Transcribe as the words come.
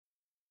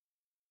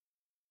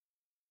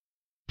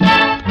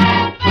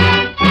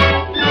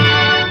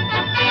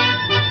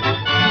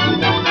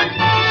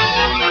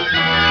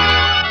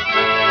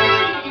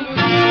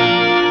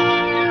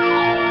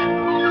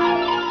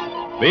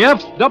The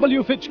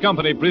F.W. Fitch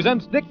Company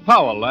presents Dick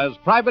Powell as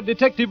Private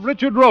Detective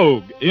Richard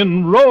Rogue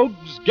in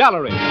Rogue's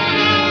Gallery.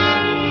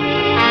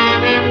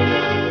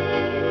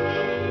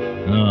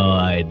 Oh,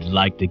 I'd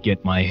like to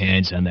get my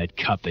hands on that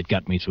cup that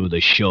got me through the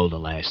shoulder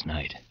last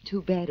night.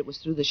 Too bad it was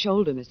through the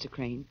shoulder, Mr.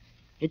 Crane.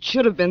 It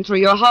should have been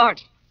through your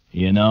heart.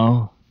 You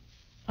know,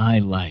 I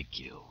like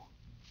you.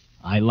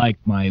 I like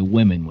my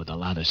women with a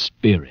lot of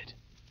spirit.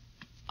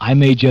 I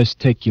may just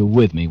take you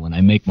with me when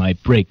I make my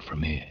break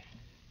from here.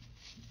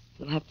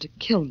 You'll have to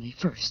kill me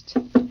first.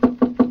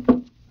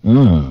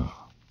 Oh,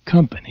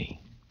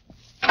 company.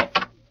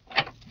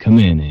 Come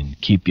in and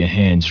keep your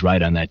hands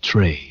right on that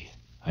tray.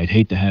 I'd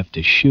hate to have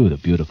to shoot a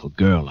beautiful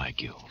girl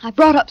like you. I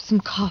brought up some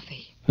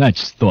coffee.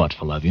 That's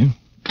thoughtful of you.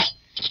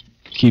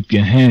 Keep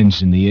your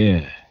hands in the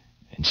air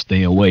and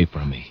stay away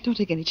from me. Don't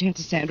take any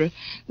chances, Sandra.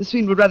 The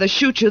Swede would rather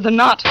shoot you than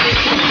not.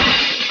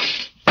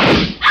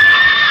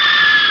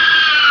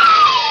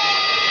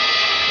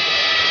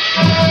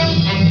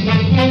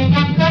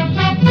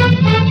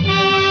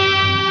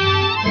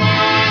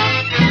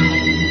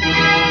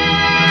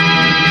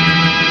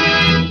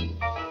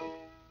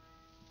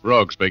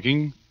 Rogue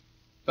speaking.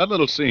 That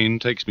little scene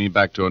takes me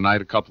back to a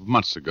night a couple of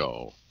months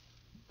ago.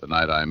 The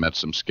night I met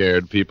some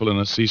scared people in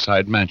a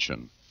seaside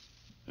mansion.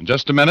 In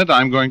just a minute,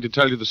 I'm going to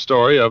tell you the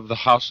story of the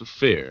House of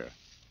Fear.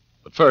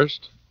 But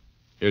first,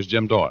 here's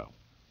Jim Doyle.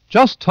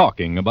 Just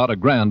talking about a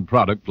grand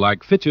product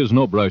like Fitch's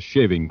No Brush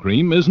Shaving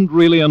Cream isn't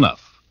really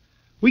enough.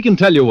 We can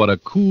tell you what a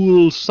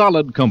cool,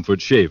 solid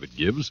comfort shave it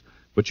gives,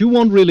 but you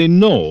won't really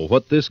know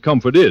what this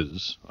comfort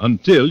is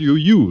until you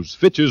use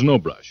Fitch's No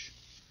Brush.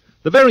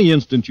 The very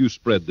instant you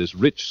spread this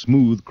rich,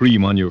 smooth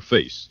cream on your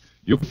face,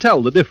 you can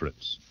tell the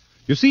difference.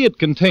 You see, it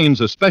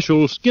contains a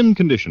special skin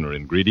conditioner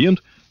ingredient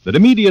that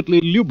immediately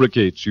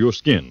lubricates your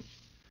skin.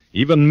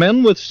 Even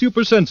men with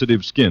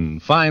super-sensitive skin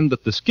find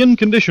that the skin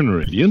conditioner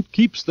ingredient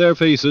keeps their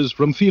faces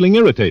from feeling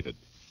irritated.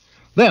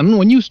 Then,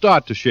 when you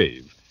start to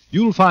shave,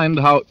 you'll find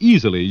how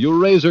easily your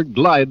razor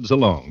glides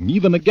along,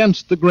 even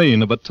against the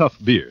grain of a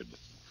tough beard.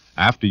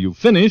 After you've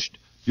finished,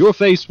 your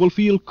face will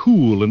feel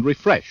cool and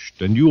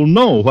refreshed, and you'll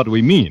know what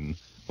we mean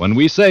when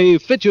we say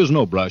Fitch's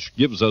No Brush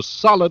gives a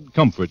solid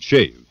comfort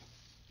shave.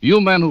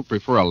 You men who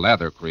prefer a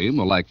lather cream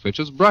will like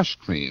Fitch's Brush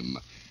Cream.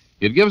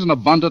 It gives an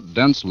abundant,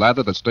 dense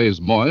lather that stays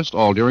moist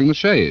all during the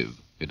shave.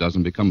 It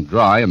doesn't become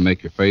dry and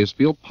make your face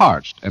feel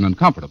parched and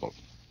uncomfortable.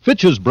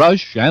 Fitch's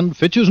Brush and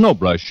Fitch's No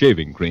Brush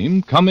Shaving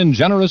Cream come in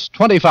generous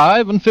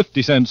 25 and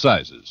 50-cent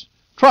sizes.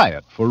 Try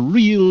it for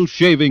real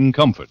shaving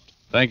comfort.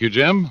 Thank you,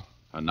 Jim.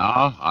 And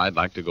now I'd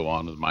like to go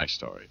on with my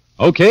story.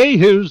 Okay,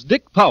 here's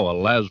Dick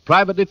Powell as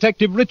Private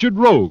Detective Richard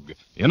Rogue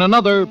in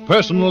another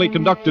personally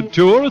conducted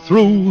tour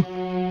through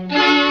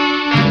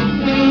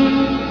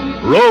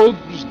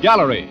Rogue's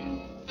Gallery.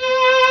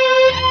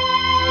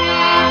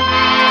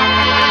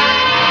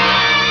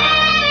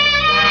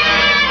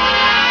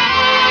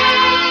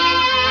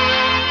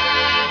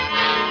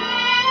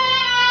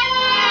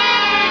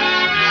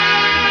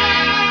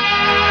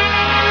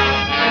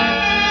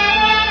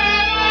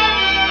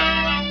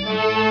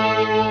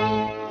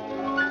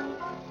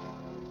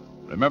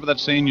 Remember that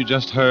scene you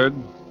just heard?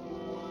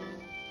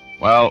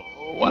 Well,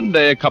 one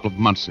day a couple of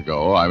months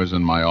ago, I was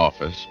in my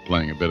office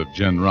playing a bit of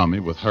gin rummy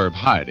with Herb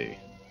Heide,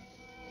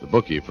 the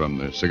bookie from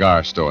the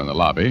cigar store in the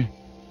lobby,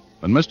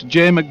 when Mr.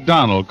 J.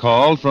 McDonald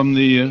called from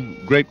the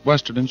Great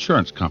Western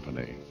Insurance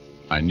Company.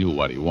 I knew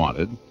what he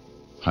wanted.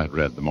 I'd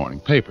read the morning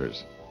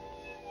papers.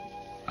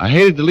 I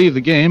hated to leave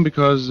the game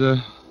because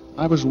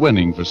I was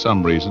winning for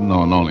some reason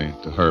known only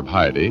to Herb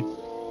Heide,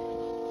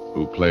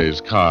 who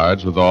plays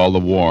cards with all the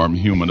warm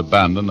human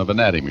abandon of an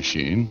adding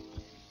machine.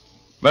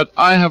 But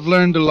I have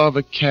learned to love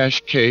a cash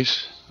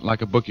case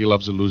like a bookie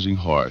loves a losing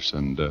horse,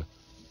 and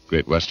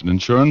Great Western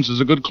Insurance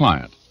is a good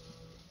client.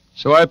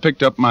 So I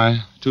picked up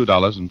my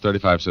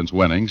 $2.35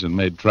 winnings and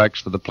made tracks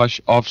for the plush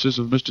offices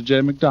of Mr.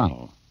 J.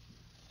 McDonald.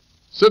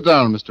 Sit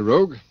down, Mr.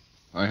 Rogue.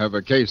 I have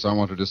a case I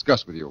want to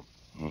discuss with you.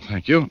 Well,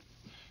 thank you.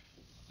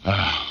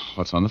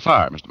 What's on the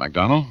fire, Mr.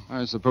 McDonald?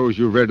 I suppose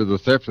you read of the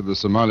theft of the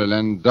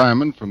Somaliland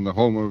diamond from the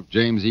home of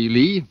James E.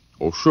 Lee?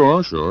 Oh,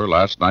 sure.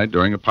 Last night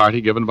during a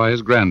party given by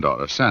his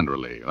granddaughter, Sandra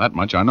Lee. That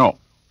much I know.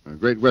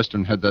 Great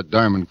Western had that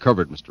diamond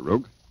covered, Mr.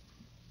 Rogue.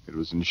 It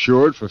was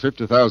insured for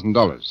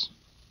 $50,000.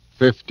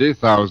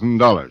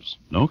 $50,000.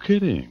 No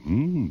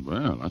kidding.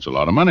 Well, that's a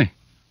lot of money.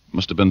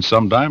 Must have been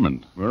some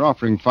diamond. We're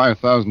offering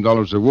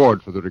 $5,000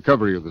 reward for the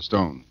recovery of the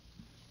stone.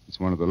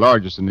 It's one of the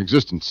largest in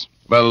existence.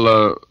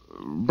 Well,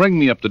 bring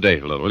me up to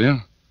date a little, will you?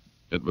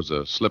 It was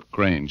a slip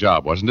crane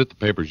job, wasn't it? The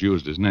papers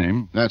used his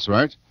name. That's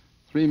right.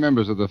 3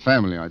 members of the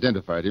family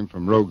identified him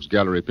from Rogue's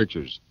Gallery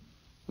pictures.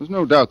 There's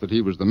no doubt that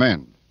he was the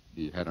man.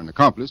 He had an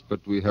accomplice,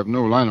 but we have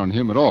no line on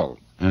him at all.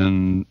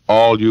 And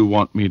all you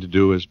want me to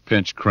do is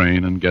pinch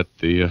Crane and get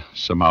the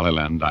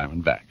Somaliland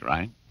diamond back,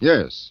 right?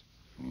 Yes.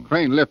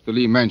 Crane left the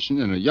Lee mansion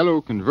in a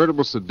yellow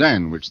convertible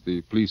sedan, which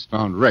the police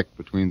found wrecked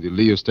between the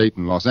Lee estate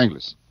and Los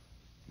Angeles.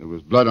 There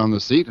was blood on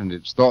the seat, and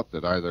it's thought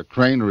that either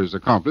Crane or his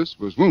accomplice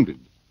was wounded.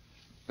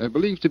 They're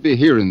believed to be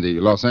here in the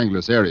Los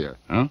Angeles area.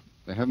 Huh?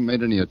 They haven't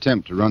made any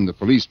attempt to run the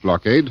police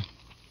blockade.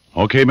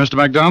 Okay, Mr.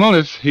 MacDonald,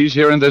 if he's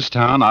here in this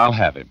town, I'll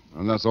have him.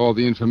 And that's all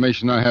the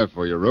information I have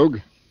for you, Rogue.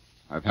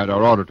 I've had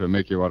our auditor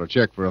make you out a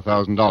check for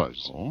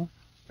 $1,000. Oh?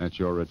 That's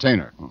your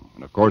retainer.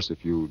 And, of course,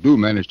 if you do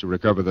manage to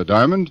recover the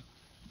diamond,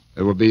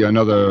 there will be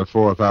another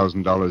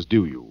 $4,000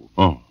 due you.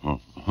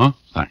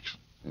 Thanks.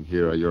 And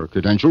here are your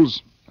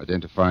credentials,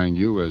 identifying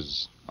you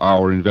as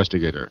our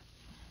investigator.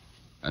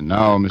 And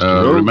now,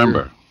 Mr. Rogue...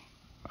 Remember,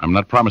 I'm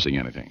not promising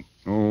anything.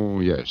 Oh,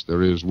 yes,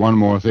 there is one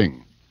more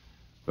thing.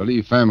 The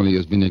Lee family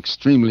has been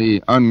extremely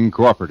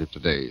uncooperative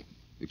today.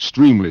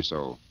 Extremely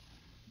so.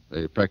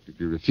 They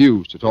practically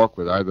refuse to talk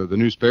with either the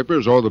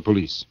newspapers or the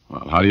police.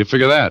 Well, how do you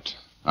figure that?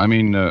 I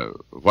mean,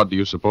 what do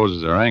you suppose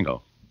is their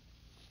angle?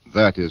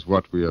 That is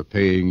what we are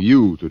paying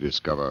you to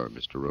discover,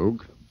 Mr.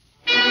 Rogue.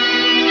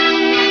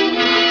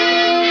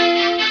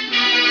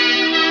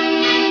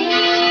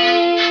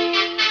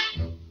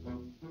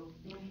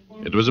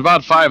 It was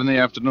about 5 in the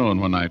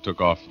afternoon when I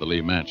took off for the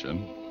Lee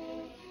Mansion,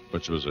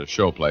 which was a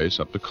show place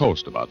up the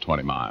coast about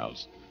 20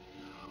 miles.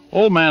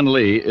 Old man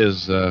Lee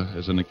is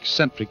an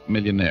eccentric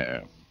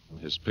millionaire.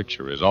 His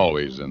picture is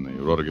always in the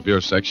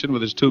Rotogravure section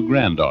with his 2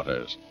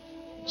 granddaughters,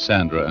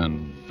 Sandra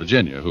and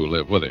Virginia, who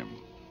live with him.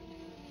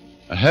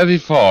 A heavy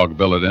fog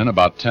billowed in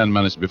about 10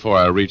 minutes before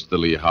I reached the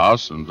Lee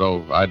house, and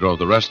I drove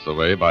the rest of the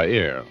way by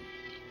ear.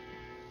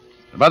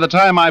 By the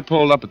time I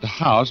pulled up at the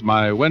house,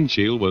 my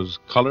windshield was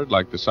colored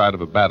like the side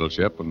of a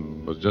battleship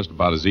and was just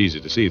about as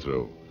easy to see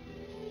through.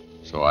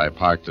 So I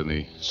parked in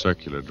the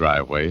circular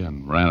driveway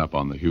and ran up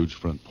on the huge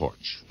front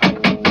porch.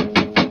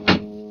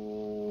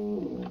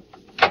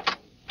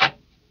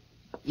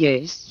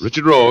 Yes?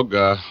 Richard Rogue,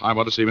 I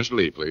want to see Mr.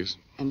 Lee, please.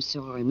 I'm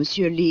sorry.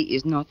 Monsieur Lee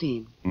is not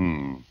in.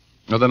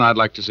 Well, then I'd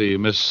like to see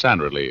Miss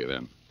Sandra Lee,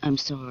 then. I'm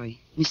sorry.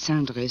 Miss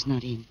Sandra is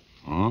not in.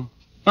 Oh?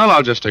 Well,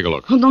 I'll just take a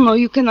look. Oh, no,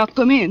 you cannot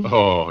come in.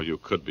 Oh, you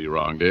could be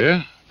wrong,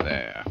 dear.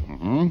 There.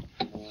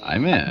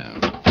 I'm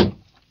in.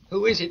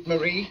 Who is it,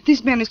 Marie?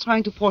 This man is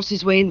trying to force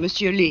his way in,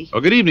 Monsieur Lee.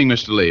 Oh, good evening,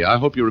 Mr. Lee. I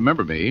hope you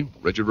remember me.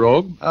 Richard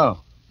Rogue.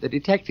 Oh, the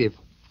detective.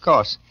 Of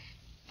course.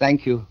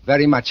 Thank you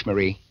very much,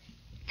 Marie.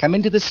 Come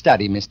into the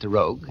study, Mr.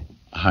 Rogue.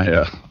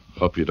 I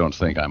hope you don't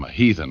think I'm a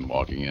heathen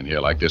walking in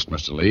here like this,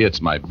 Mr. Lee. It's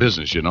my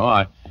business, you know.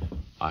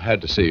 I had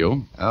to see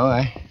you. Oh,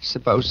 I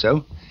suppose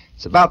so.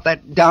 It's about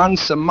that darn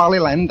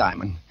Somaliland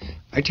diamond.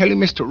 I tell you,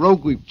 Mr.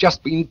 Rogue, we've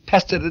just been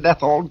pestered to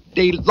death all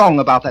day long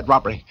about that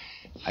robbery.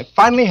 I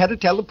finally had to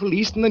tell the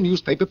police and the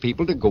newspaper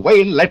people to go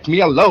away and let me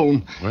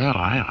alone. Well,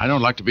 I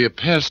don't like to be a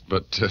pest,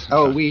 but...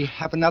 Oh, we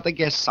have another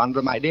guest,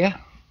 Sandra, my dear.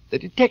 The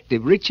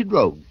detective, Richard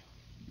Rogue.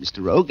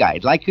 Mr. Rogue,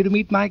 I'd like you to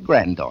meet my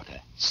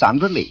granddaughter,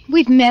 Sandra Lee.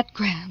 We've met,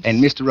 Gramps.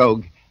 And, Mr.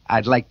 Rogue,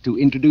 I'd like to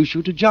introduce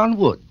you to John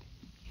Wood.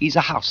 He's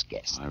a house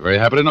guest. I'm very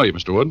happy to know you,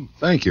 Mr. Wood.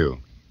 Thank you.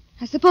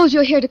 I suppose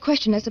you're here to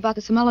question us about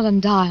the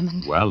Somaliland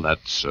diamond. Well,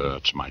 that's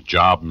my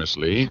job, Miss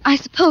Lee. I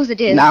suppose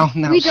it is. Now,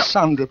 We don't...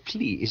 Sandra,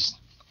 please.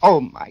 Oh,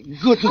 my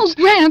goodness. Oh,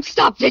 Gramps,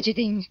 stop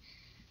fidgeting.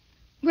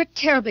 We're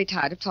terribly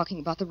tired of talking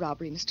about the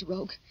robbery, Mr.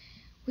 Rogue.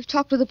 We've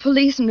talked to the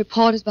police and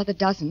reporters by the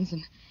dozens,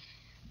 and...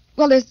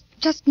 well, there's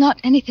just not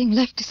anything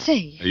left to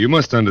say. You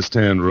must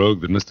understand,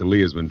 Rogue, that Mr.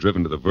 Lee has been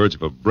driven to the verge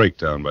of a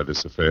breakdown by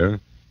this affair.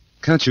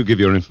 Can't you give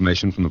your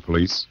information from the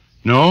police?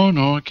 No,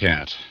 I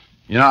can't.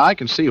 You know, I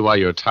can see why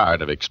you're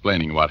tired of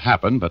explaining what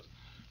happened, but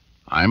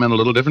I'm in a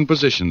little different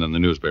position than the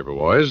newspaper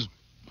boys.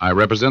 I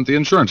represent the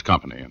insurance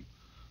company, and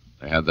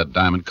they had that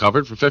diamond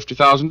covered for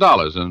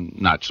 $50,000,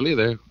 and naturally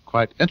they're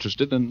quite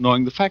interested in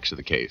knowing the facts of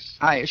the case.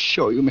 I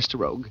assure you, Mr.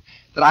 Rogue,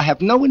 that I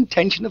have no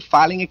intention of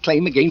filing a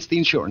claim against the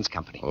insurance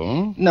company.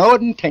 Oh? No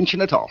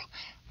intention at all.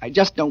 I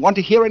just don't want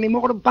to hear any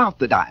more about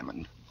the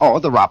diamond or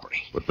the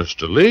robbery. But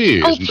Mr.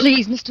 Lee Oh, isn't...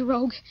 please, Mr.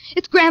 Rogue.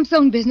 It's Gramps'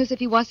 own business if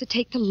he wants to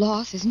take the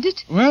loss, isn't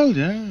it? Well,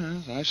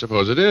 yes, I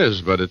suppose it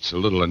is, but it's a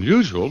little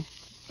unusual,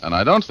 and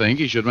I don't think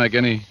he should make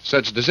any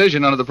such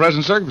decision under the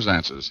present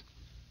circumstances.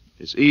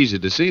 It's easy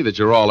to see that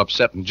you're all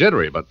upset and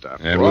jittery, but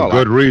And with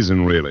good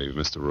reason, really,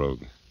 Mr.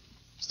 Rogue.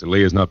 Mr.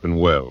 Lee has not been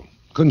well.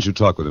 Couldn't you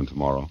talk with him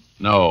tomorrow?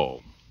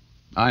 No.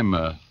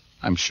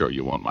 I'm sure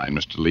you won't mind,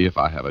 Mr. Lee, if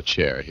I have a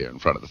chair here in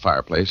front of the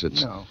fireplace.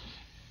 No.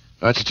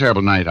 It's a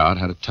terrible night out.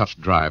 Had a tough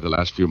drive the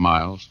last few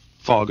miles.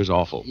 Fog is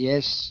awful.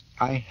 Yes,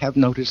 I have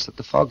noticed that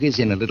the fog is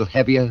in a little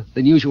heavier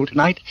than usual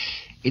tonight.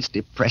 It's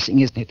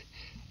depressing, isn't it?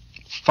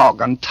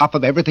 Fog on top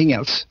of everything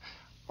else.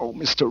 Oh,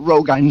 Mr.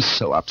 Rogue, I'm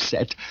so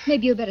upset.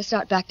 Maybe you'd better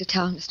start back to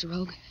town, Mr.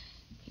 Rogue.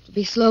 It'll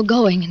be slow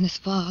going in this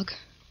fog.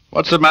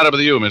 What's the matter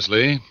with you, Miss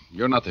Lee?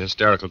 You're not the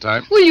hysterical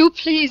type. Will you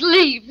please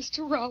leave,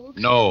 Mr. Rogue?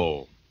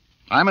 No.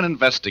 I'm an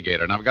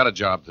investigator, and I've got a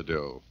job to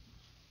do.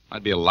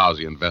 I'd be a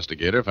lousy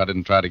investigator if I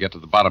didn't try to get to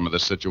the bottom of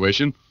this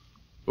situation.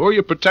 Who are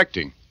you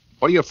protecting?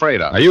 What are you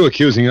afraid of? Are you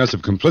accusing us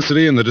of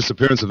complicity in the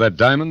disappearance of that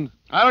diamond?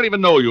 I don't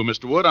even know you,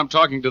 Mr. Wood. I'm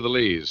talking to the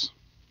Lees.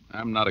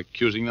 I'm not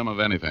accusing them of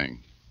anything.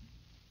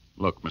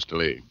 Look, Mr.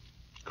 Lee,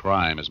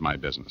 crime is my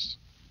business.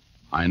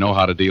 I know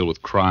how to deal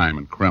with crime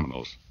and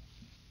criminals.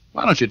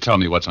 Why don't you tell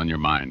me what's on your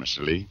mind,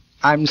 Mr. Lee?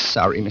 I'm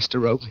sorry,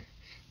 Mr. Rogue.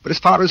 But as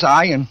far as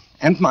I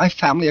and my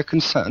family are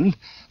concerned,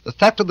 the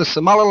theft of the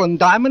Somaliland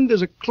diamond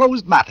is a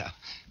closed matter.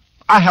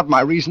 I have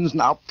my reasons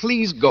now.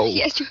 Please go.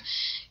 Yes,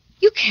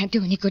 you can't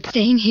do any good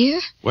staying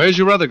here. Where's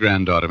your other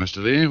granddaughter,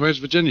 Mr. Lee? Where's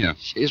Virginia?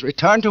 She's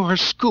returned to her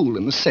school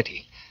in the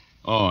city.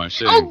 Oh, I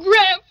see. Oh,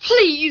 Graham,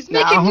 please,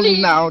 make him leave.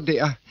 Now,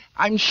 dear.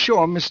 I'm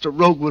sure Mr.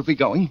 Rogue will be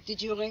going.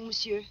 Did you ring,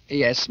 monsieur?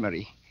 Yes,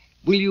 Marie.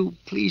 Will you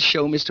please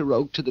show Mr.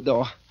 Rogue to the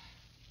door?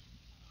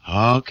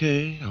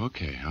 Okay.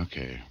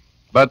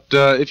 But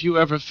if you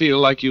ever feel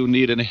like you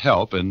need any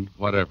help in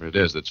whatever it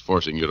is that's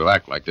forcing you to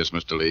act like this,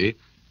 Mr. Lee,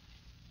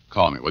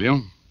 call me, will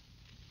you?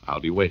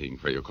 I'll be waiting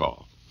for your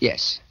call.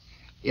 Yes.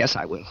 Yes,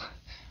 I will.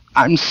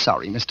 I'm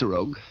sorry, Mr.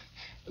 Rogue.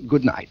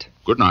 Good night.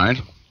 Good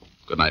night.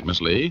 Good night, Miss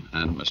Lee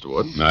and Mr.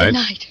 Wood. Good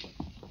night.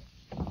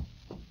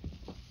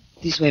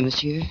 This way,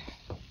 monsieur.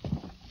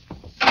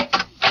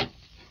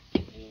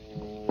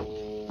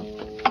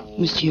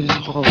 Monsieur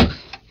Rogue,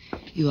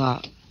 you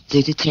are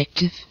the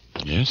detective?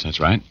 Yes, that's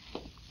right.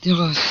 There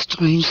are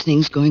strange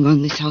things going on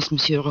in this house,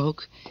 Monsieur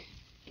Rogue.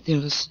 There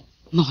is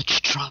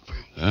much trouble.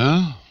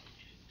 Yeah?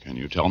 Can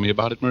you tell me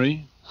about it,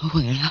 Marie?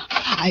 Well,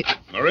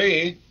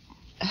 Marie,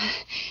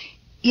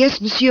 Yes,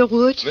 Monsieur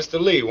Wood? Mr.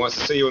 Lee wants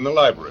to see you in the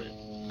library.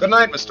 Good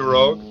night, Mr.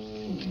 Rogue.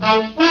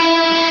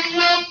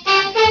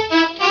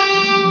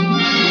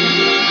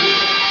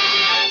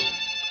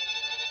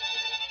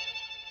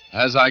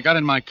 As I got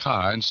in my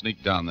car and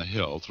sneaked down the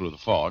hill through the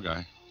fog,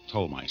 I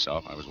told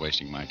myself I was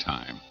wasting my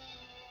time.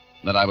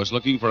 That I was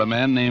looking for a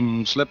man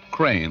named Slip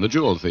Crane, the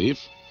jewel thief,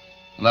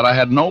 and that I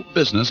had no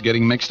business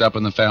getting mixed up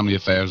in the family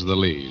affairs of the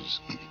Lees.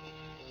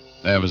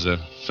 There was a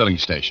filling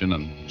station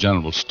and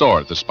general store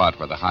at the spot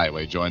where the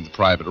highway joined the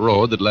private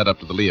road that led up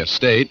to the Lee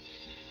estate.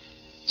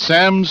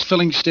 Sam's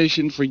filling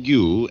station for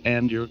you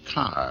and your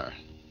car.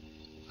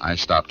 I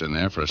stopped in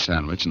there for a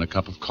sandwich and a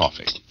cup of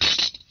coffee.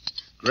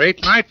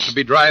 Great night to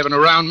be driving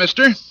around,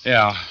 mister.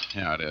 Yeah,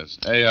 it is.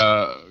 Hey,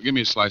 give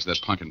me a slice of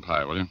that pumpkin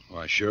pie, will you?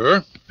 Why,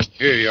 sure.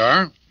 Here you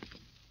are.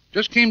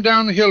 Just came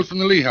down the hill from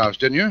the Lee house,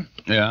 didn't you?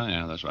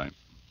 Yeah, that's right.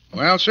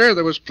 Well, sir,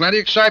 there was plenty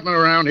of excitement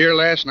around here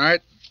last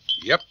night.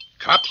 Yep,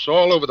 cops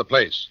all over the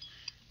place.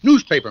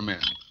 Newspaper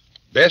men.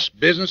 Best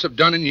business I've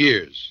done in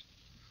years.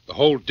 The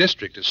whole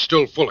district is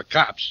still full of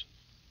cops.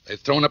 They've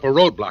thrown up a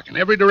roadblock in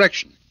every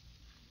direction.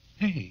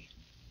 Hey,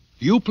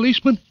 you a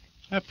policeman?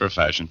 After a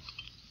fashion.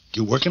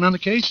 You working on the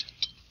case?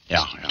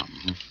 Yeah.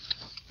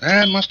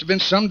 That must have been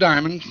some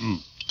diamond.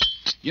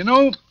 You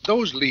know,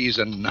 those Lees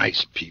are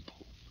nice people.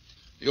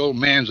 The old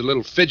man's a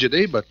little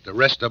fidgety, but the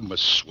rest of them are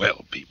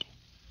swell people.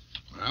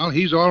 Well,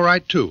 he's all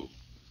right, too.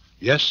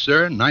 Yes,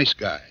 sir, nice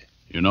guy.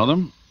 You know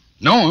them?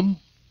 Know him?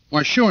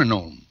 Why, sure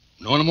know him.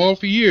 Known them all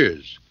for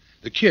years.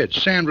 The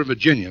kids, Sandra,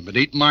 Virginia, been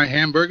eating my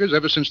hamburgers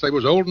ever since they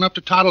was old enough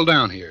to toddle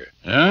down here.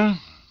 Yeah?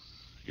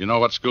 You know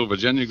what school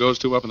Virginia goes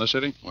to up in the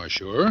city? Why,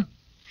 sure.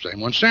 Same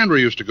one Sandra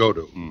used to go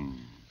to.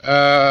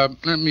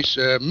 Let me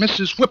see,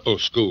 Mrs.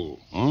 Whipple's school.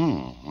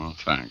 Oh, well,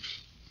 thanks.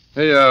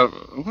 Hey,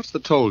 what's the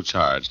toll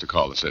charge to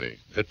call the city?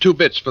 2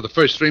 bits for the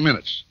first 3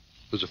 minutes.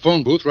 There's a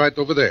phone booth right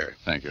over there.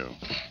 Thank you.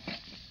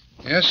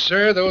 Yes,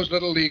 sir, those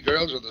little Lee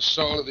girls are the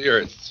salt of the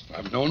earth.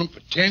 I've known them for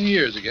 10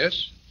 years, I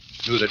guess.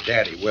 Knew their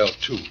daddy well,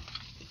 too.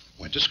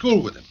 Went to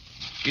school with him.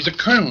 He's a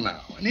colonel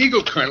now, an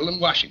Eagle colonel in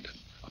Washington.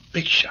 A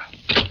big shot.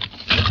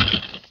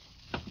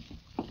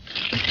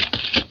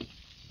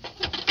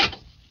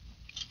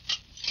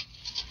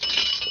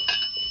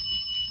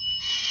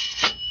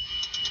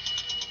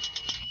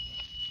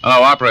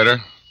 Hello, operator.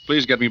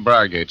 Please get me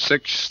Briargate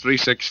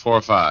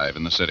 63645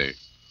 in the city.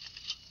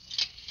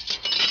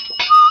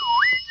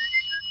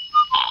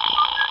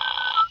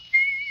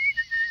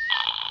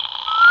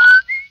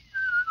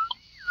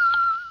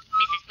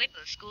 Mrs.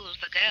 Whipple's School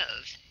for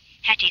Girls.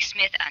 Hattie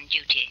Smith on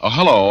duty. Oh,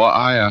 hello.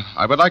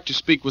 I would like to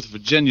speak with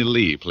Virginia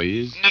Lee,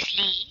 please. Miss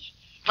Lee?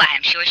 Why,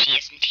 I'm sure she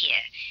isn't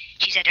here.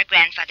 She's at her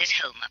grandfather's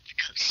home up the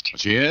coast.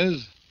 She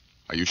is?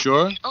 Are you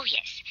sure? Oh,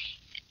 yes.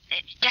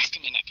 Just a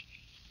minute.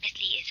 Miss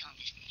Lee is home,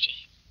 isn't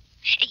she?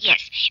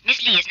 Yes,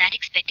 Miss Lee is not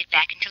expected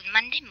back until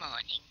Monday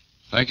morning.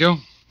 Thank you.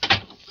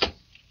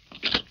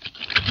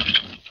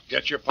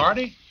 Get your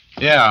party?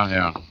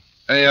 Yeah.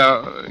 Hey,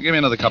 give me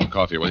another cup of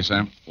coffee, will you,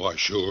 Sam? Why,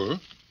 sure.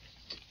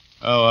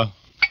 Oh,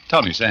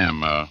 tell me,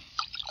 Sam,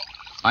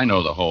 I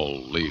know the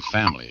whole Lee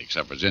family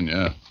except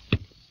Virginia.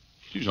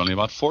 She's only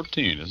about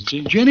 14, isn't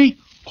she? Jenny?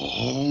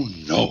 Oh,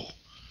 no.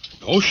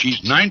 No,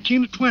 she's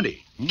 19 or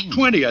 20.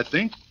 20, I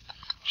think.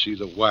 She's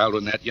a wild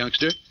one, that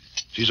youngster.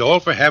 She's all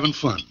for having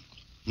fun.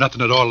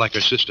 Nothing at all like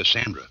her sister,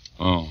 Sandra.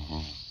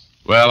 Oh.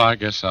 Well, I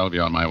guess I'll be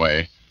on my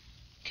way.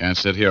 Can't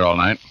sit here all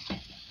night.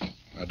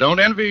 I don't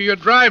envy your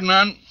drive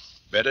none.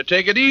 Better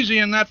take it easy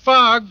in that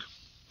fog.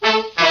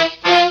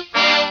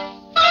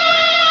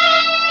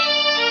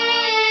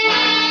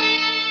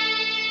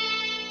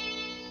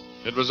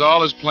 It was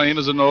all as plain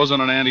as a nose on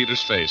an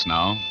anteater's face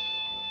now.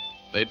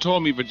 They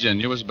told me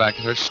Virginia was back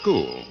at her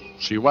school.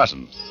 She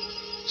wasn't.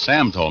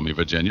 Sam told me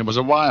Virginia was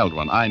a wild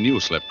one. I knew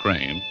Slip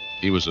Crane.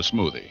 He was a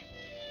smoothie.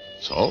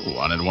 So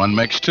 1 and 1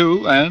 makes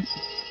 2, and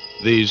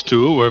these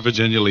two were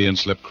Virginia Lee and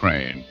Slip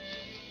Crane.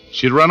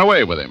 She'd run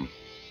away with him.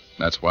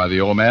 That's why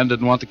the old man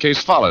didn't want the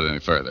case followed any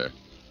further.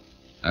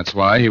 That's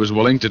why he was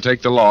willing to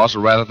take the loss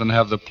rather than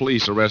have the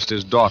police arrest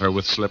his daughter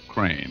with Slip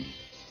Crane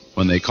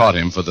when they caught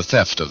him for the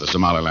theft of the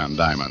Somaliland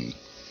diamond.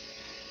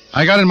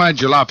 I got in my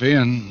jalopy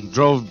and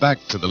drove back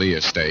to the Lee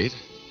estate.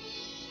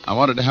 I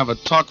wanted to have a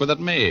talk with that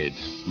maid,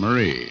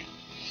 Marie.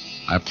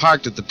 I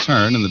parked at the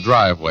turn in the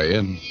driveway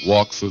and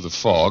walked through the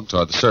fog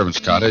toward the servant's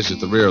cottage at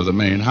the rear of the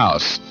main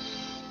house.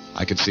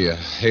 I could see a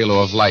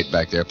halo of light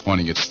back there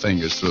pointing its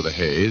fingers through the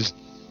haze.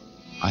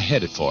 I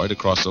headed for it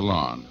across the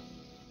lawn.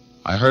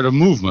 I heard a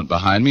movement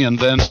behind me, and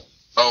then...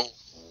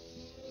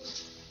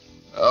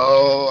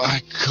 Oh,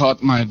 I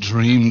caught my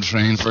dream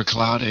train for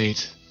Cloud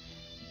 8.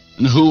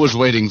 And who was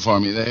waiting for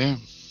me there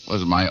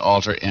was my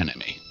alter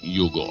enemy,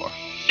 Ugor.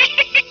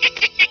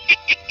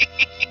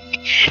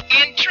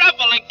 In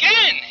trouble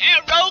again, eh,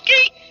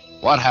 Rogie?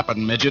 What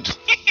happened, midget?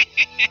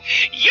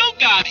 You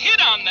got hit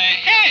on the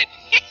head.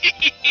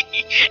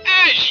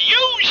 As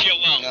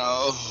usual.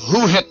 No,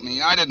 who hit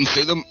me? I didn't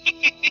see them.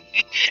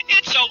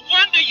 It's a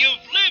wonder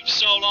you've lived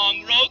so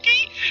long,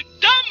 Rogie.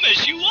 Dumb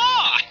as you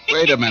are.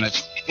 Wait a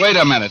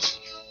minute.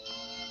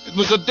 It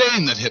was a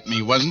Dane that hit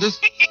me, wasn't it?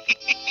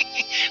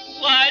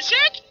 Was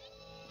it?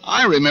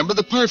 I remember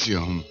the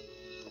perfume.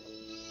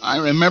 I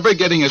remember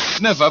getting a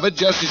sniff of it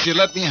just as you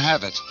let me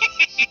have it.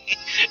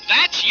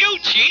 That's you,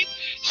 Chief.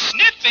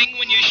 Sniffing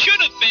when you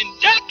should have been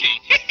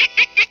ducking.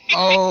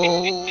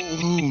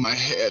 Oh, my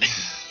head.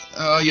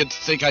 Oh, you'd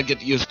think I'd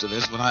get used to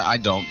this, but I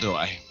don't, do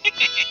I?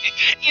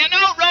 You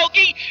know,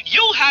 Rogie,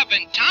 you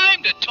haven't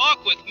time to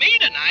talk with me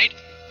tonight.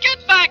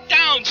 Get back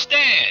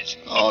downstairs.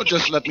 Oh,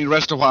 just let me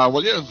rest a while,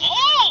 will you?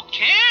 Oh,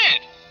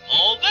 can't.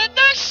 Over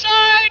the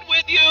side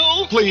with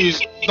you.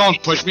 Please,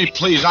 don't push me,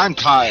 please. I'm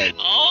tired.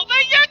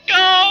 Over you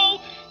go.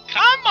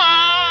 Come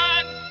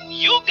on.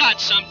 You got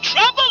some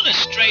trouble to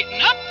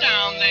straighten up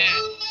down there.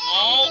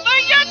 Over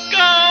you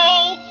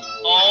go.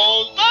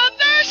 Over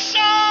the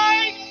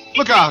side.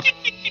 Look out.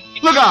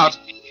 Look out.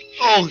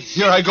 Oh,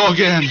 here I go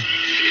again.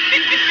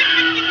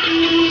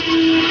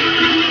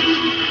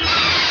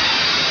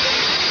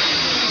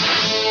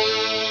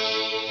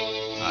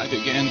 I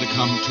began to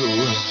come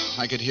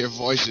to. I could hear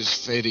voices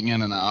fading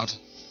in and out.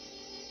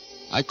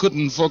 I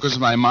couldn't focus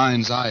my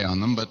mind's eye on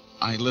them, but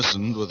I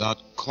listened without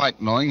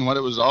quite knowing what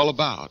it was all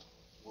about.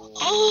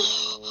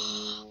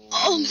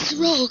 Oh, Mr.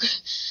 Rogue.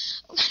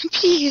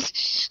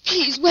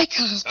 Please, wake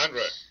up.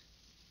 Sandra,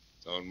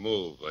 don't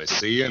move. I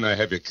see you and I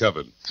have you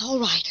covered. All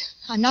right.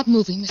 I'm not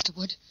moving, Mr.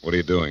 Wood. What are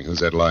you doing? Who's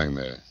that lying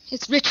there?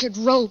 It's Richard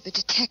Rogue, the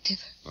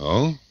detective.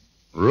 Oh?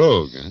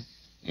 Rogue, huh?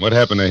 What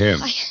happened to him?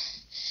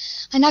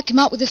 I knocked him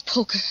out with this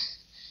poker.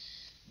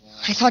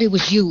 I thought it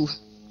was you.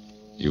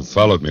 You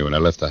followed me when I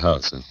left the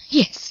house, huh?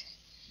 Yes.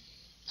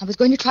 I was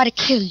going to try to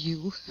kill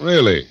you.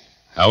 Really?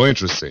 How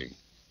interesting.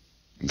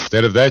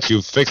 Instead of that,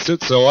 you fixed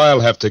it, so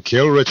I'll have to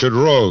kill Richard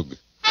Rogue.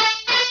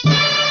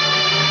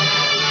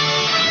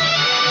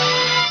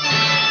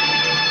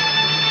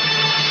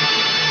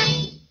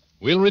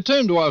 We'll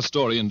return to our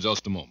story in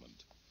just a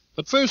moment.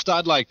 But first,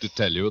 I'd like to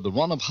tell you that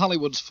one of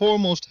Hollywood's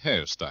foremost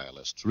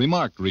hairstylists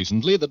remarked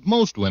recently that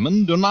most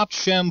women do not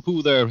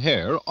shampoo their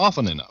hair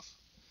often enough.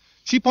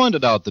 She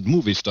pointed out that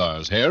movie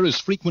stars' hair is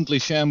frequently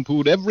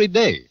shampooed every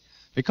day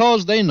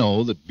because they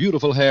know that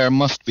beautiful hair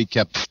must be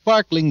kept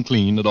sparkling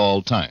clean at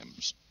all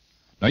times.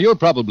 Now, you're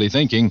probably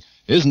thinking,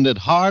 isn't it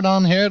hard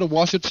on hair to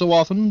wash it so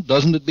often?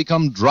 Doesn't it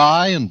become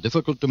dry and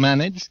difficult to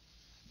manage?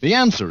 The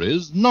answer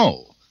is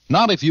no.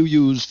 Not if you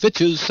use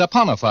Fitch's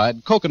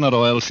saponified coconut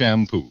oil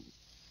shampoo.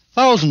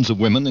 Thousands of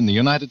women in the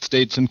United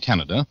States and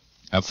Canada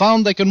have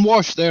found they can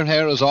wash their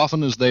hair as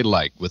often as they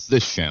like with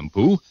this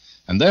shampoo,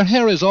 and their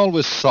hair is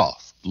always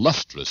soft,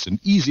 lustrous,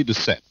 and easy to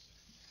set.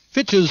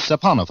 Fitch's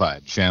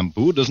saponified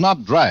shampoo does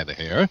not dry the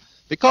hair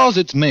because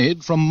it's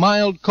made from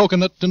mild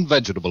coconut and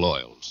vegetable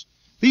oils.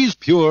 These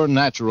pure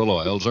natural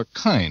oils are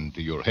kind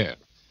to your hair.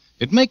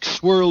 It makes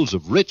swirls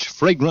of rich,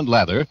 fragrant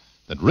lather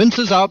that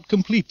rinses out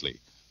completely,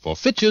 for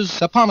Fitch's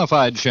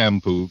saponified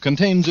shampoo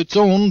contains its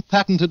own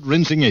patented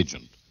rinsing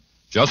agent.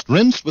 Just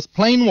rinse with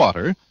plain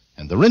water,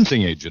 and the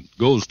rinsing agent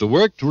goes to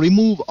work to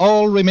remove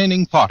all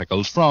remaining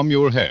particles from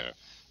your hair,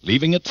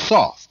 leaving it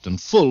soft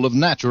and full of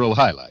natural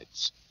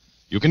highlights.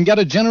 You can get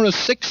a generous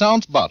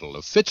 6-ounce bottle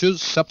of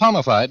Fitch's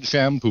saponified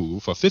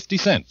shampoo for 50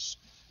 cents,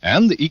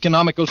 and the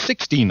economical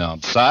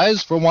 16-ounce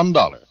size for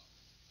 $1.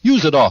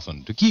 Use it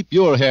often to keep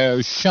your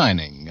hair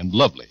shining and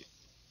lovely.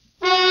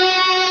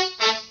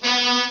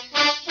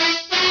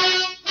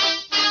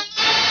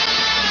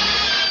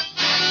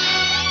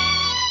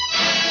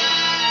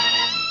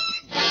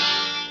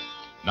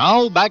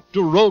 Now back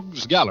to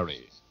Rogue's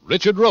Gallery.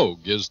 Richard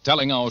Rogue is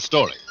telling our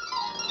story.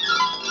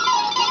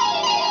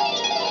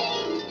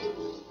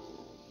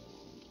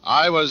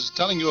 I was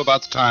telling you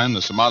about the time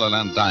the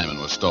Somaliland diamond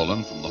was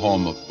stolen from the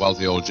home of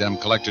wealthy old gem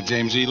collector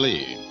James E.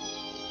 Lee.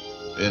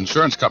 The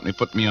insurance company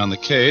put me on the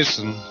case,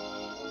 and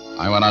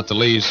I went out to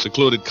Lee's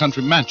secluded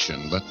country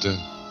mansion, but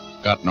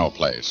got no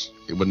place.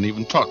 He wouldn't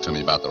even talk to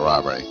me about the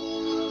robbery.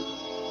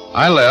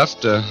 I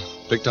left,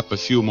 picked up a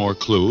few more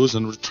clues,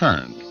 and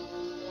returned.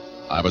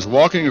 I was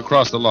walking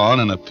across the lawn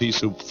in a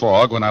pea-soup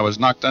fog when I was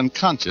knocked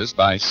unconscious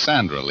by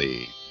Sandra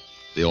Lee,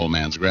 the old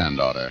man's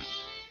granddaughter.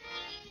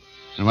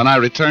 And when I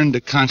returned to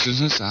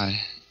consciousness, I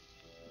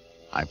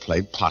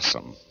played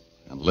possum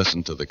and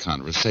listened to the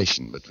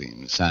conversation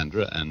between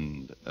Sandra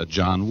and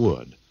John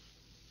Wood,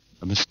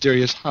 a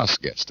mysterious house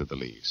guest of the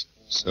Lees.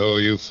 So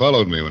you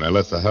followed me when I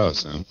left the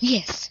house, huh?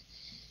 Yes.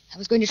 I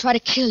was going to try to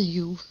kill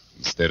you.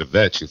 Instead of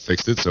that, you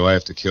fixed it so I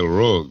have to kill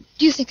Rogue.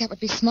 Do you think that would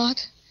be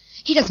smart?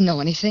 He doesn't know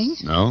anything.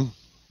 No?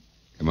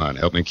 Come on,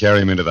 help me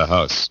carry him into the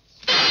house.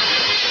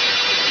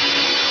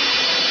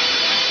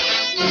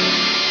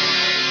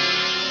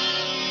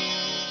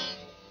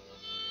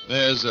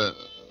 There's a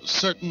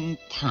certain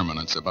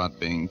permanence about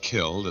being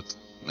killed that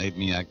made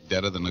me act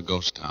deader than a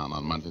ghost town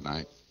on Monday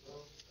night.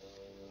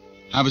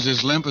 I was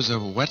as limp as a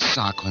wet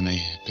sock when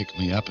they picked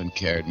me up and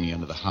carried me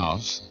into the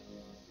house.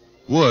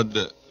 Wood,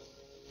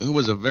 who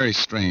was a very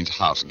strange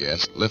house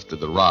guest, lifted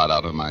the rod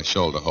out of my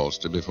shoulder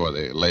holster before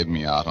they laid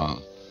me out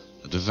on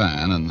the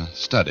divan in the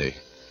study.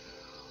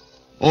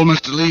 Old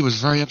Mr. Lee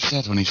was very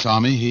upset when he saw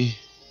me.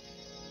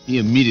 He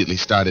immediately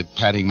started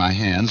patting my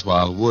hands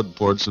while Wood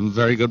poured some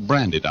very good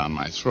brandy down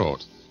my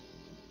throat.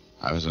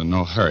 I was in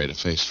no hurry to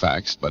face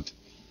facts, but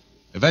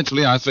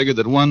eventually I figured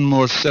that one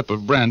more sip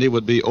of brandy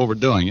would be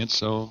overdoing it,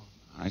 so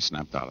I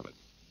snapped out of it.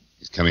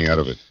 He's coming out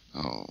of it.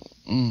 Oh,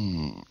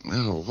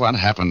 what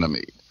happened to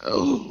me?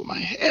 Oh, my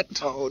head.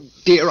 Oh,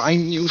 dear, I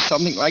knew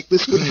something like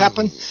this would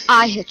happen.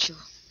 I hit you.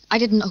 I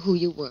didn't know who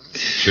you were.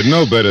 Should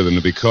know better than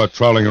to be caught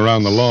prowling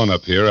around the lawn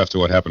up here after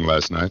what happened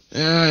last night.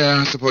 Yeah,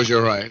 I suppose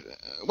you're right.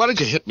 What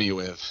did you hit me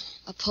with?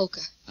 A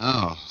poker.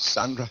 Oh.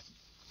 Sandra,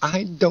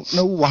 I don't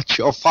know what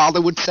your father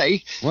would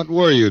say. What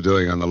were you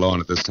doing on the lawn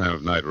at this time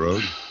of night,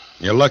 Rogue?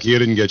 You're lucky you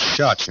didn't get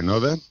shot, you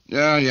know that?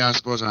 Yeah, I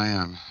suppose I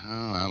am.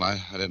 Oh, well,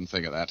 I didn't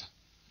think of that.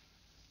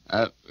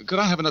 Could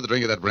I have another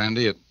drink of that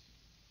brandy? It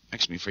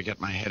makes me forget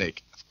my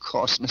headache. Of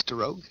course, Mr.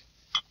 Rogue.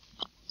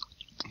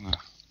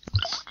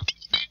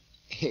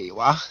 Here you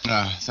are.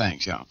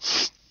 Thanks, yeah.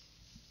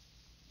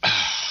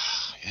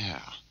 Yeah.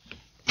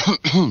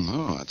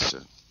 Oh, that's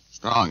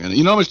strong. And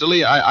you know, Mr.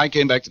 Lee, I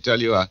came back to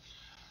tell you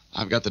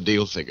I've got the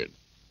deal figured.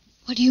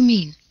 What do you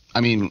mean?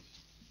 I mean,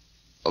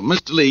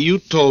 Mr. Lee, you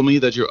told me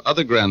that your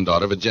other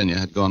granddaughter, Virginia,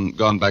 had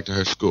gone back to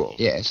her school.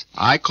 Yes.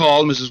 I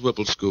called Mrs.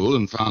 Whipple's school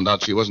and found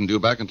out she wasn't due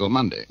back until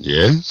Monday.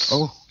 Yes?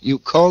 Oh, you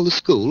called the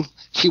school?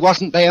 She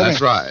wasn't there?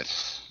 That's right.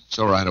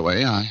 So right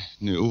away, I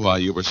knew why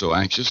you were so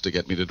anxious to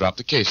get me to drop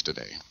the case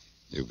today.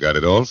 You've got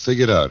it all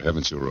figured out,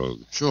 haven't you,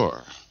 Rogue?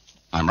 Sure.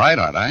 I'm right,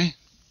 aren't I?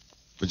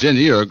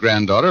 Virginia, your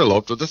granddaughter,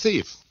 eloped with the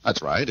thief.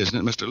 That's right, isn't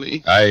it, Mr.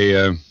 Lee?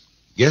 I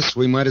guess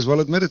we might as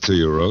well admit it to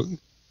you, Rogue.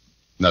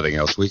 Nothing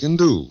else we can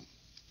do.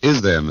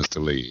 Is there,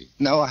 Mr. Lee?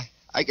 No,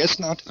 I guess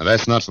not. Now,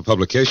 that's not for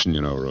publication, you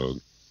know, Rogue.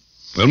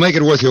 We'll make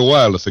it worth your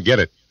while to forget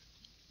it.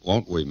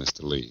 Won't we,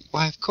 Mr. Lee?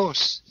 Why, of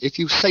course. If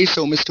you say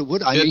so, Mr.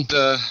 Wood,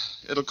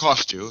 It'll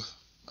cost you.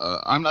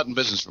 I'm not in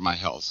business for my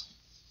health.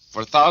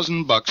 For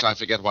 $1,000, I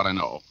forget what I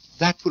know.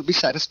 That will be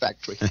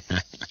satisfactory.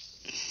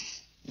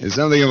 You're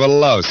something of a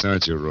louse,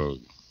 aren't you, Rogue?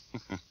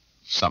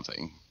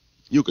 Something.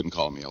 You can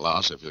call me a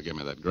louse if you'll give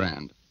me that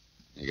grand.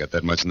 You got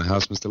that much in the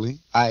house, Mr. Lee?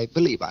 I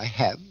believe I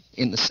have,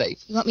 in the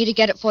safe. You want me to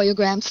get it for you,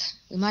 Gramps?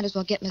 We might as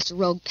well get Mr.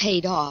 Rogue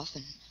paid off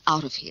and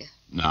out of here.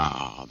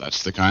 No,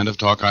 that's the kind of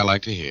talk I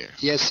like to hear.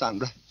 Yes,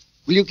 Sandra.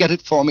 Will you get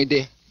it for me,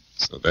 dear?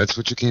 So that's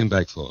what you came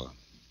back for,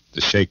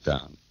 the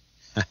shakedown.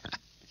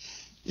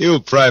 You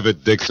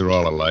private dicks are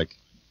all alike.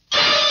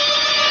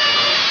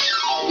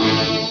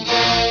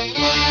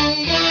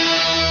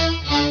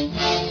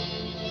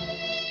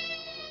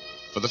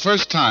 For the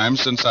first time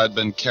since I'd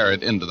been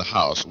carried into the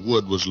house,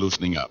 Wood was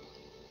loosening up.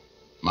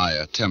 My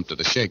attempt at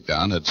a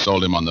shakedown had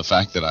sold him on the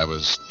fact that I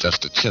was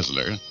just a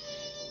chiseler,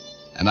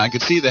 and I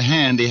could see the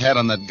hand he had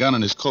on that gun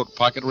in his coat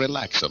pocket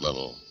relax a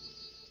little.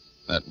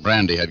 That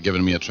brandy had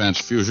given me a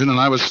transfusion, and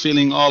I was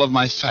feeling all of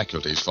my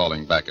faculties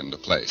falling back into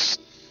place.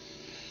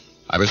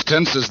 I was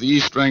tense as the E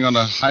string on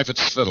a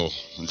Heifetz fiddle,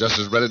 and just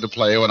as ready to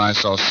play when I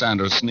saw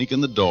Sandra sneak in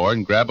the door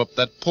and grab up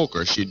that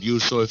poker she'd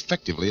used so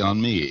effectively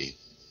on me.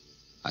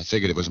 I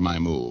figured it was my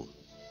move,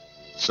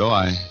 so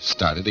I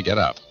started to get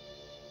up.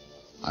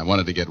 I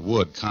wanted to get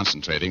Wood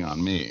concentrating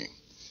on me.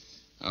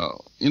 Oh,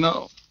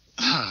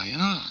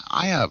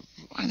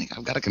 I think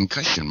I've got a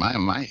concussion.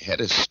 My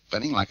head is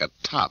spinning like a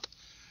top.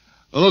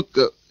 Look,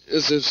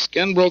 is his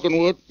skin broken,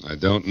 Wood? I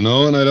don't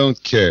know, and I don't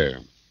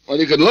care. Well,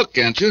 you can look,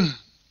 can't you?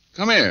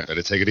 Come here.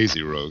 Better take it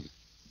easy, Rogue.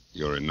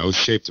 You're in no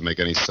shape to make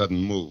any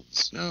sudden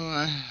moves. No,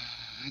 I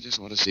just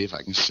want to see if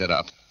I can sit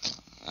up.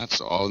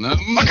 That's all. Now,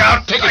 look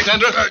out! Take it,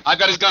 Sandra. I've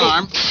got his gun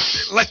arm.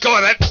 Let go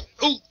of that.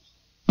 Ooh.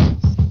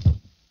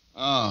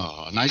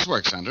 Oh, nice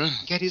work, Sandra.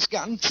 Get his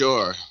gun?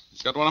 Sure.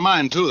 He's got one of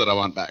mine, too, that I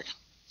want back.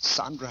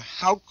 Sandra,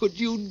 how could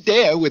you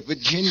dare with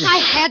Virginia? I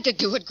had to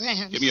do it,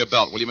 Gramps. Give me your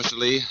belt, will you, Mr.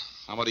 Lee?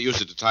 I want to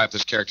use it to tie up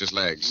this character's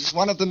legs. He's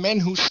one of the men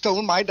who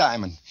stole my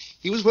diamond.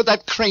 He was with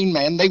that Crane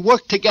man. They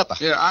worked together.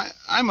 Yeah,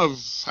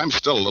 I'm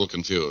still a little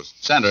confused.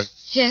 Sandra.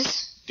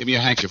 Yes? Give me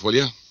your handkerchief, will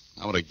you?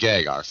 I want to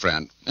gag our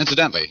friend.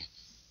 Incidentally,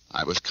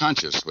 I was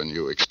conscious when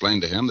you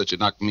explained to him that you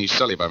knocked me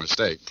silly by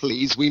mistake.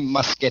 Please, we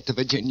must get to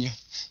Virginia.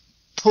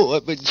 Poor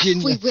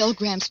Virginia. We will,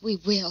 Gramps, we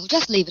will.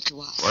 Just leave it to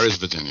us. Where is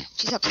Virginia?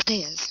 She's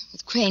upstairs,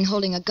 with Crane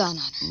holding a gun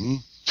on her. Hmm?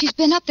 She's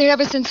been up there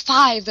ever since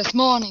 5 this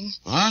morning.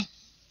 What?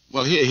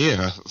 Well,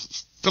 here.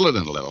 Fill it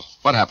in a little.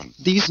 What happened?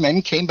 These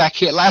men came back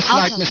here last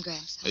I'll night, tell him, Miss...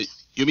 Gramps.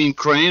 You mean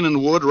Crane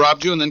and Wood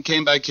robbed you and then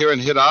came back here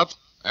and hid out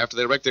after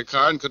they wrecked their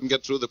car and couldn't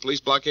get through the police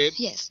blockade?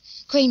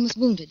 Yes. Crane was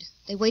wounded.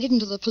 They waited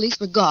until the police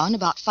were gone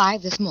about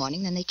 5 this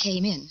morning, then they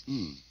came in.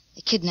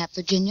 They kidnapped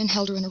Virginia and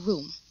held her in a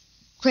room.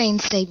 Crane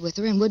stayed with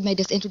her, and Wood made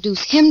us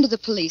introduce him to the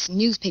police and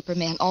newspaper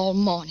men all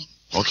morning.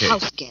 Okay.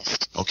 House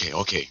guest.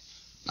 Okay.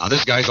 Now,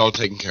 this guy's all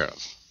taken care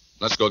of.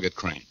 Let's go get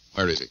Crane.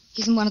 Where is he?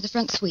 He's in one of the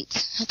front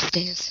suites,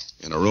 upstairs.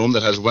 In a room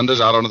that has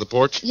windows out onto the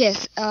porch?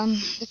 Yes,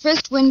 the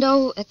first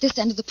window at this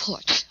end of the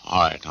porch.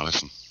 All right, now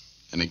listen.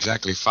 In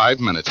exactly 5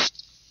 minutes,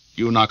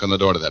 you knock on the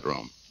door to that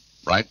room,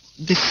 right?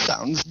 This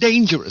sounds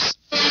dangerous.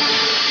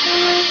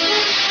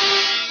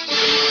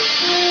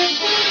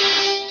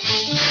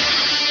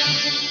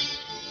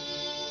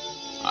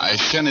 I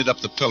shinnied up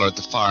the pillar at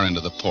the far end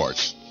of the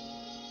porch,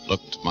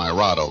 looked my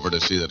rod over to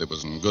see that it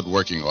was in good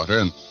working order,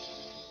 and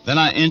then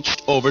I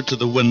inched over to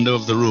the window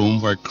of the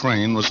room where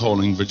Crane was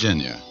holding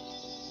Virginia.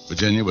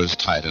 Virginia was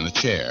tied in a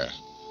chair.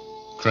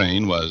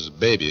 Crane was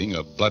babying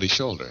a bloody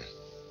shoulder.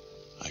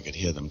 I could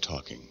hear them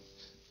talking.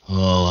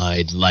 Oh,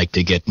 I'd like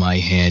to get my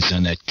hands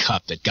on that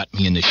cop that got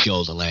me in the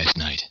shoulder last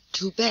night.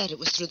 Too bad it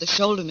was through the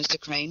shoulder, Mr.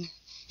 Crane.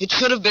 It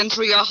should have been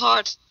through your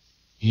heart.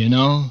 You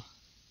know,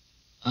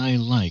 I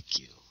like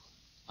you.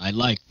 I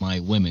like my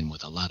women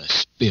with a lot of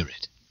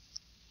spirit.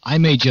 I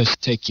may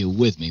just take you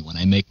with me when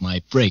I make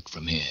my break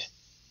from here.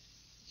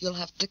 You'll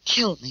have to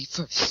kill me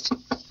first.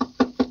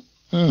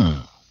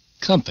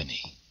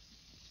 Company.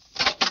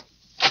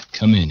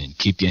 Come in and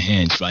keep your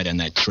hands right on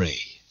that tray.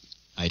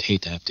 I'd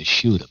hate to have to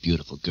shoot a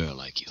beautiful girl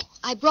like you.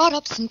 I brought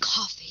up some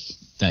coffee.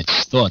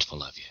 That's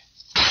thoughtful of you.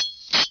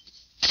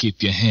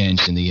 Keep your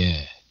hands in the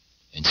air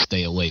and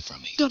stay away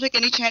from me. Don't take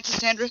any chances,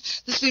 Sandra.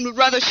 This fiend would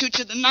rather shoot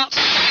you than not.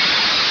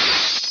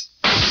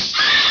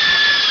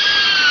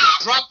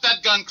 Drop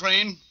that gun,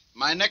 Crane.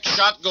 My next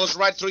shot goes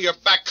right through your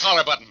back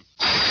collar button.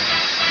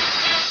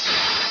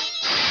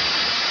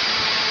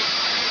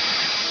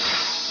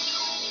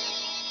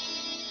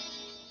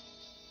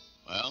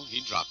 Well,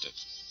 he dropped it.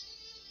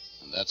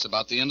 And that's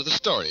about the end of the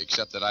story,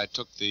 except that I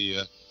took the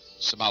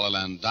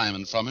Somaliland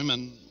diamond from him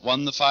and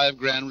won the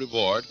 $5,000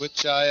 reward,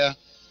 which I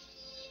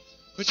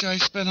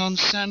spent on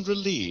Sandra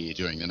Lee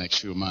during the next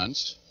few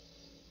months.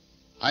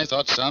 I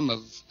thought some of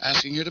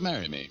asking her to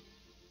marry me.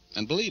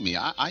 And believe me,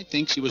 I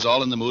think she was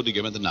all in the mood to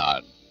give me the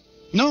nod.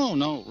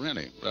 No,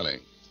 really.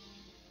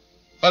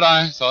 But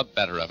I thought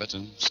better of it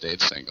and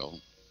stayed single,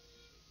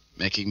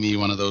 making me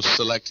one of those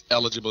select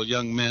eligible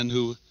young men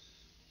who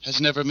has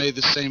never made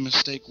the same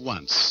mistake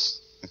once.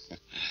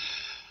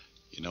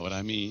 You know what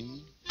I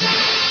mean?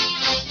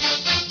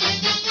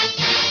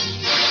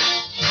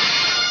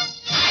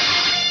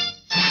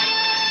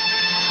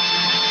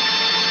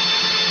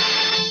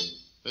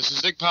 This is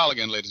Dick Powell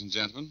again, ladies and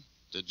gentlemen.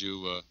 Did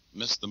you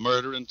miss the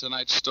murder in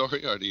tonight's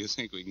story, or do you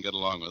think we can get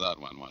along without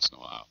one once in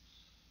a while?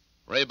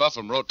 Ray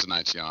Buffum wrote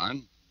tonight's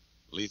yarn.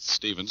 Leith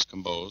Stevens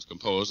composed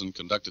and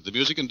conducted the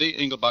music, and Dee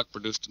Engelbach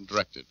produced and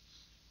directed.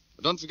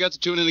 But don't forget to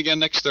tune in again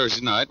next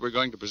Thursday night. We're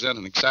going to present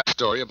an exact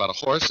story about a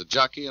horse, a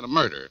jockey, and a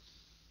murder.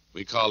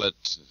 We call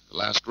it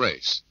Last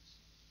Race.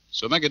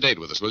 So make a date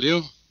with us, will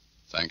you?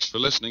 Thanks for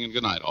listening, and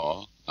good night,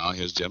 all. Now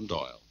here's Jim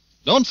Doyle.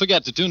 Don't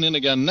forget to tune in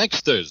again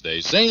next Thursday,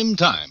 same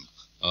time.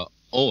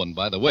 And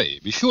by the way,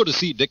 be sure to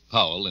see Dick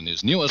Powell in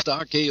his newest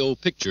RKO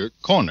picture,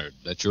 Cornered,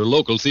 at your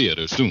local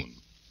theater soon.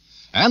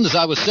 And as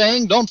I was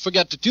saying, don't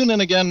forget to tune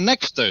in again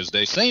next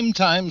Thursday, same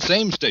time,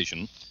 same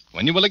station,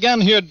 when you will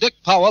again hear Dick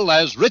Powell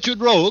as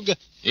Richard Rogue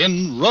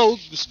in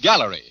Rogue's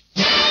Gallery.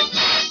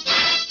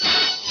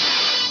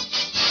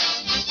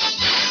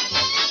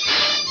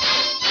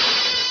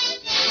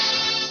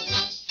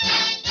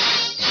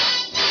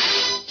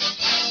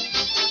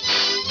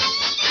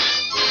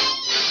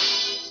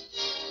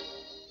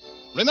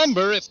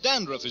 Remember, if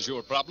dandruff is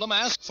your problem,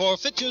 ask for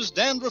Fitch's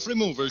Dandruff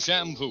Remover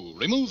Shampoo.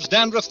 Removes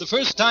dandruff the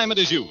first time it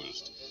is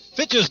used.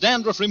 Fitch's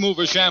Dandruff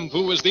Remover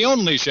Shampoo is the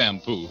only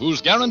shampoo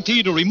whose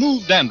guarantee to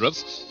remove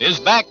dandruff is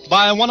backed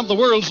by one of the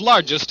world's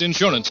largest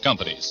insurance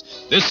companies.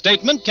 This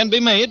statement can be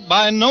made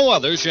by no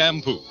other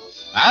shampoo.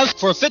 Ask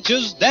for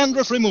Fitch's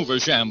Dandruff Remover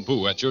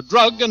Shampoo at your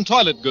drug and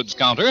toilet goods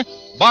counter,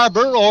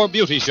 barber, or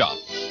beauty shop.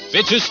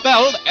 Fitch is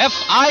spelled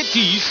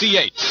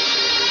F-I-T-C-H.